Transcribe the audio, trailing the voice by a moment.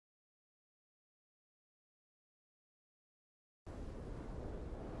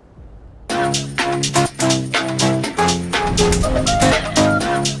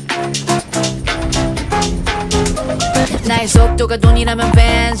나의 속도가 돈이라면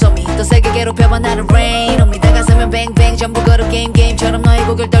벤 놈이 더 세게 괴롭혀봐 나를 rain 놈이 다가서면 뱅뱅 전부 걸어 게임처럼 너의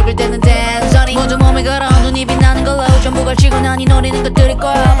고개를 떨굴 때는 댄서니 모두 몸에 걸어 눈이 빛나는 걸로 전부 걸치고 난 이 노래는 것들일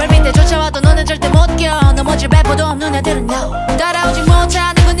거야 발밑에 쫓아와도 너는 절대 못 껴 넘어질 배포도 없는 애들은 no 따라오지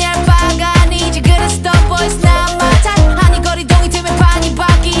못하는 건 내 알바가 아니지 그래서 the boys not my type 아니 거리동이 틈에 판이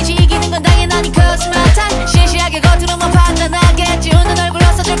바뀌지 이기는 건 당연하니 cause my type 시시하게 겉으로만 판단하겠지 웃는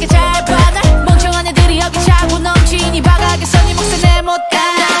얼굴로서 저렇게 잘 봐 날 멍청한 애들이 여기 차고 넘치니 바가겠어 네 몫을 내 못다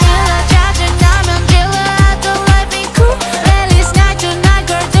짜증나면 질러 I don't like being cool At least night to night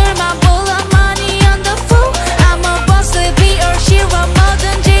girl들만 불러 money on the fool I'm a boss be or she want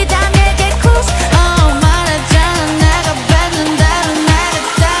뭐든지 다 내게 cruise 말하잖아 내가 뱉는다로 내가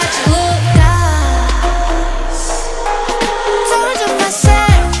다시 look Told to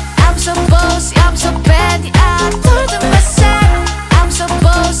myself I'm so bossy I'm so bad I told to myself I'm so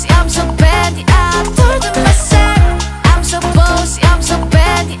bossy I'm so bad I told to myself I'm so bossy I'm so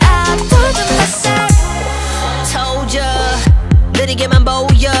bad I told to myself Told ya 느리게만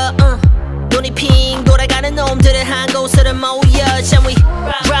보여 눈이 핑 돌아가는 놈들은 한 곳으로 모여 잠위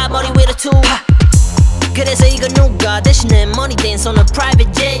drop 머리 위로 투 그래서 이건 누가 대신에 money dance on a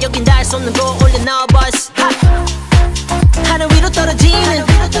private jet 여긴 닿을 수 없는 곳 올려 넣어 bus 하늘 위로 떨어지는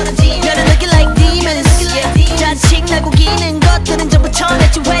별을 느낄 like demons 자칭 날 구기는 것들은 전부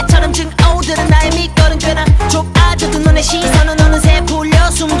천했지 왜처럼